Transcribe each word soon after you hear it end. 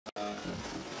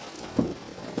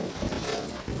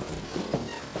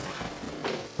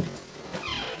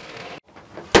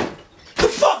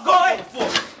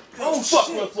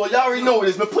on the floor. Y'all already know what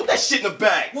it is, man. Put that shit in the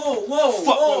bag. Whoa, whoa,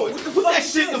 Fuck whoa. on. What the Put fuck that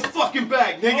is shit in this? the fucking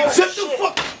bag, nigga. Oh, Shut the shit.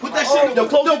 fuck. Put that shit in the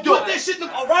close the door. Put that shit in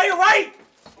the. Alright.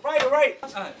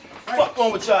 Fuck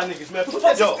on with y'all niggas, man. What the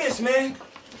fuck is this, man?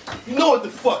 You know what the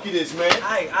fuck it is, man.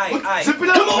 Aight. Zip it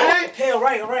up, man. Okay,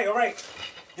 alright.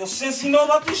 Yo, since he know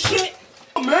about this shit.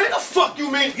 Man, the fuck you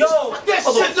mean? Yo, put that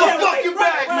shit in the fucking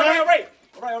bag, man.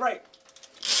 Alright.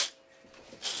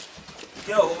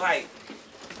 Yo, alright.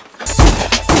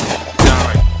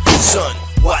 Son,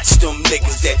 watch them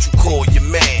niggas that you call your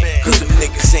man. Cause them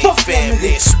niggas ain't fam,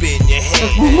 they'll spit in your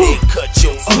hand. They'll cut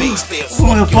your face, they'll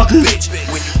fuck your bitch.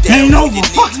 When you down on your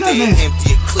knees, they'll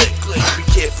empty a clip. Be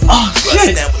careful who you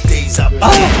trust, nowadays I bleed.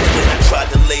 When I tried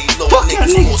to lay low,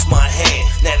 niggas forced my hand.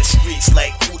 Now the streets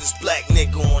like, who this black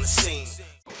nigga on the scene?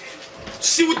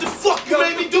 See what the fuck you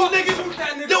made me do, nigga?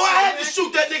 Yo, I had to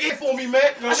shoot that nigga for me,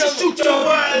 man. I should shoot your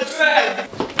ass.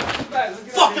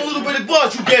 Fucking little bit of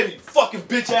blood you gave me, fucking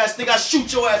bitch ass nigga. I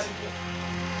shoot your ass.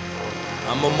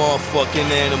 I'm a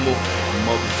motherfucking animal. A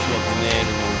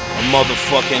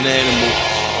motherfucking animal.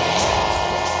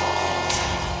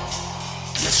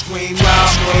 Scream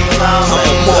loud, I'm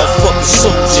a motherfucking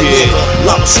soldier, nigga.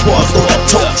 Llama Squad, thought I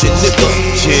told you, nigga.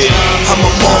 I'm a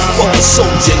motherfucking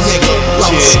soldier, nigga.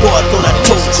 Llama Squad, thought I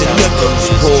told you, nigga.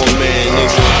 Poor man,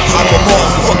 nigga. I'm a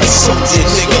motherfucking soldier,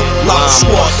 nigga. Llama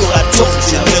Squad, thought I told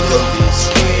you, nigga.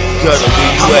 I'm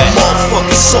a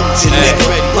motherfucking soldier,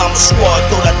 nigga. Llama Squad,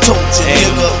 thought I told you,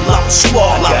 nigga. Llama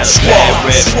Squad, Llama Squad,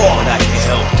 but I can't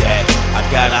help that. I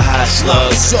got a high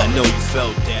slug, I know you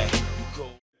felt that.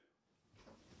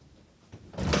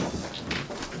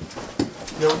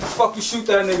 Yo, what the fuck you shoot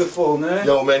that nigga for, man?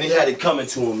 Yo, man, he had it coming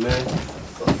to him, man.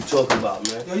 What you talking about,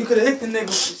 man? Yo, you could've hit the nigga with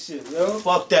this shit, yo.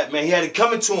 Fuck that, man. He had it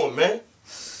coming to him, man.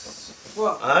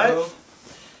 Fuck, alright?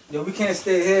 Yo, we can't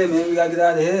stay here, man. We gotta get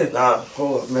out of here. Nah,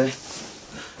 hold up, man.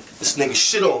 This nigga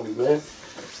shit on me, man.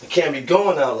 I can't be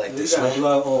going out like this, man.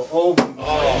 Blood all over me. Oh,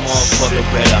 motherfucker,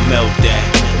 bet I melt that.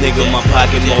 Nigga, my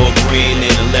pocket more green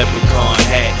than a leprechaun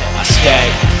hat. I stack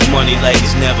money like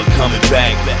it's never coming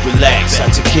back. Relax, I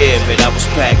took care of it, I was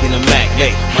packing a Mac.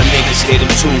 Hey, my niggas hit them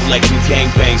too like them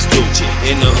gangbangs do.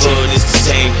 In the hood, it's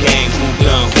the same gang, who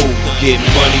gun who. Get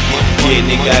money, yeah,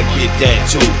 nigga, I get that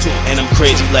too. And I'm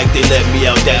crazy like they let me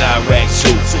out that Iraq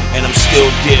too. And I'm still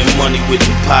getting money with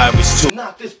the pirates too.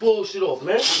 Knock this bullshit off,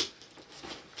 man.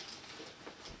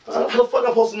 How the fuck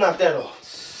I'm supposed to knock that off?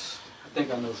 I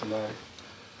think I know somebody.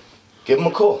 Give him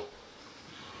a call.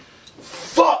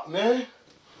 Fuck, man.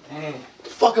 Damn. What the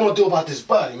fuck I'm gonna do about this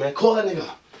body, man? Call that nigga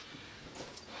up.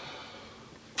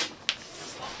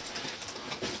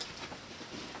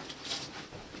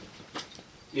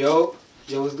 Yo,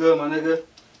 what's good, my nigga?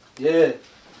 Yeah,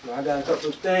 yo, I got a couple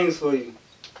of things for you.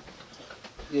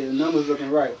 Yeah, the number's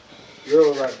looking right. You're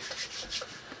all right.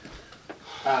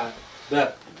 Alright,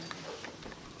 bet.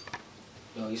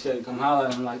 Yo, you said you come holler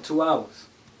in like 2 hours.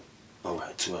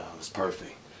 Alright, 2 hours,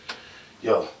 perfect.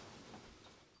 Yo.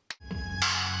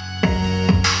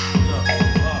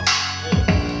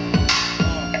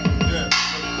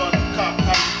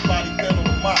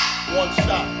 One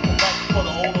shot, I'm about to put a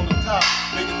hole on the top.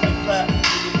 Niggas ain't flat,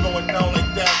 niggas going down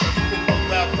like that. I spit my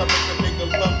raps, I make a nigga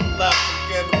love to laugh. I'm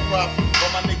scared of props,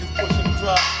 while my niggas pushing the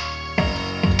drop.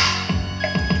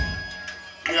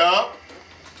 Yeah.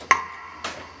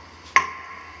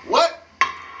 What?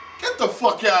 Get the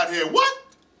fuck out of here. What?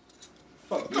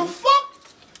 What the fuck?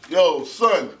 Yo,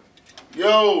 son.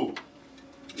 Yo,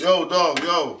 dog,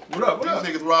 yo. What up?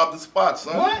 These niggas robbed the spot,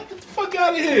 son. What? Get the fuck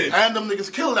out of here. And them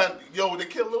niggas killed that. Yo, they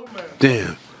killed Little Man.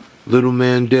 Damn. Little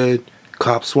Man dead,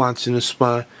 cops watching the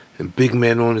spot, and Big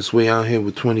Man on his way out here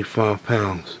with 25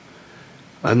 pounds.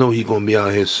 I know he gonna be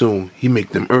out here soon. He make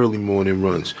them early morning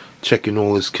runs, checking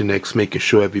all his connects, making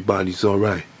sure everybody's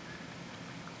alright.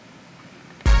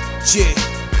 Yeah.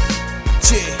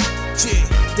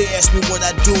 They ask me what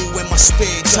I do in my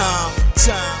spare time.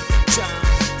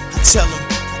 I tell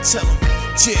them,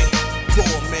 yeah,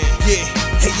 poor man, yeah.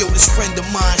 Hey yo, this friend of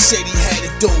mine said he had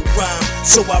a dope rhyme,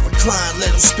 so I reclined,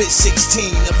 let him spit 16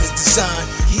 of his design.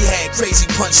 He had crazy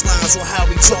punchlines on how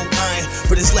he told iron,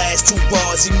 but his last 2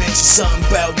 bars he mentioned something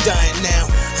about dying now.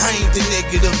 I ain't the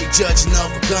nigga to be judging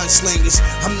other gunslingers.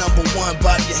 I'm number 1,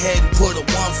 bob your head and put a 1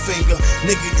 finger.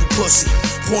 Nigga, you pussy,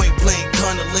 point blank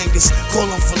cunnilingus. Call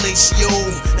him fellatio,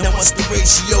 now what's the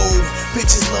ratio?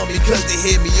 Bitches love me cause they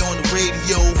hear me on the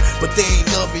radio, but they ain't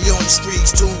love me on the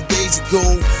streets 2 days ago.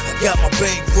 I got my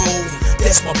bankroll,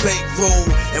 that's my bankroll,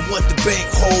 and what the bank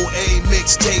hold, a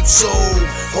mixtape sold.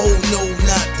 Oh no,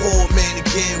 not poor man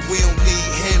again, we don't need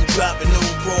him dropping no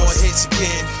raw hits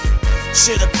again.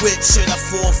 Should I quit? Should I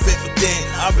forfeit? But then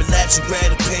I relapse and grab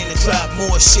the pen and drop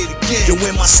more shit again. Yo,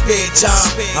 in my spare time,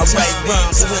 I write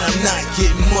rhymes when I'm not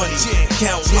getting money.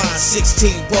 Count lines, 16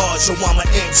 bars, yo, I'm an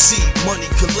MC. Money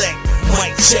collect,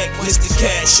 mic check, Mr.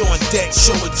 Cash on deck,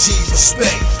 show a G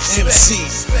respect. MC,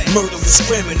 murderous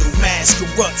criminal, mass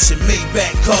corruption,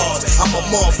 Maybach cars. I'm a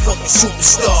motherfucking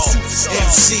superstar.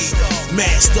 MC,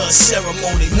 master of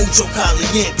ceremony, mucho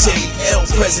caliente, El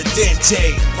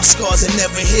Presidente. My scars are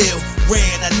never healed,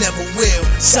 ran, I never will.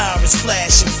 Sirens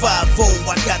flashing, 5-0,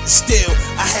 I got the steel.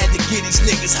 I had to get these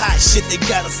niggas hot shit, they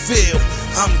gotta feel.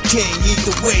 I'm king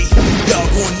either way, y'all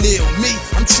gon' kneel me,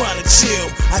 I'm tryna chill.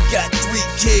 I got 3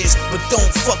 kids, but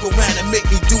don't fuck around and make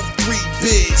me do 3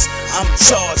 bids. I'm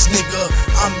charged, nigga,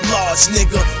 I'm large,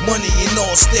 nigga. Money in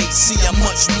all states, see I'm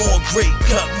much more great.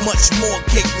 Cut much more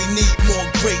cake, we need more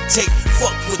great take.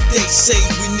 Fuck what they say,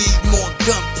 we need more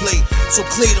gunplay. So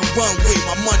clear the runway,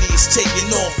 my money is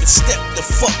taking off. And step the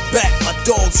fuck back, my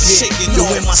dogs are shaking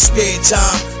off. In my spare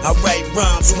time, I write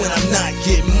rhymes when I'm not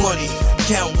getting money.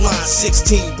 Count lines,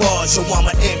 16 bars, yo,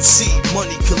 I'm an MC.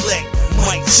 Money collect,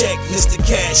 mic check, Mr.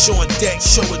 Cash on deck,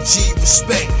 show a G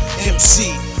respect.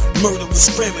 MC, murderous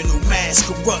criminal, mass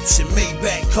corruption,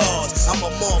 Maybach cars. I'm a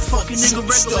motherfucking nigga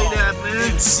regulate that,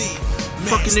 man. MC,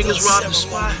 Fucking niggas robbed the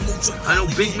spot. I know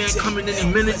Big Man coming in a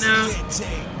minute now.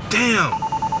 Damn,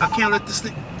 I can't let this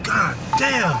thing. God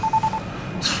damn,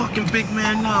 it's fucking Big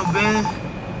Man now, man.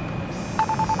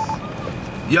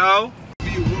 Yo,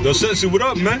 Sensei, what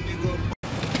up, man?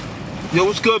 yo,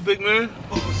 what's good, Big Man?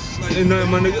 Ain't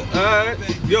nothing, my nigga. Alright.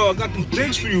 Yo, I got them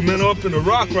things for you, man. I'm up in the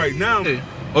Rock right now. Hey.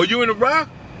 Oh, you in the Rock?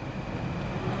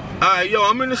 Alright, yo,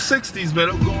 I'm in the 60s, man.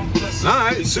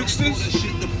 Alright,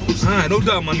 60s? Alright, no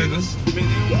doubt, my nigga.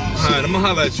 Alright, I'ma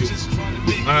holler at you.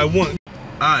 Alright, one.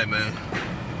 Alright, man.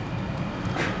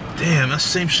 Damn, that's the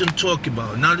same shit I'm talking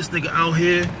about. Now this nigga out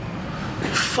here.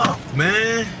 Fuck,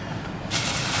 man.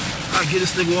 I get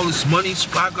this nigga all this money,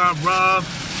 Spot got robbed.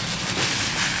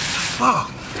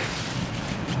 Fuck.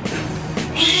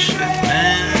 Shit, man.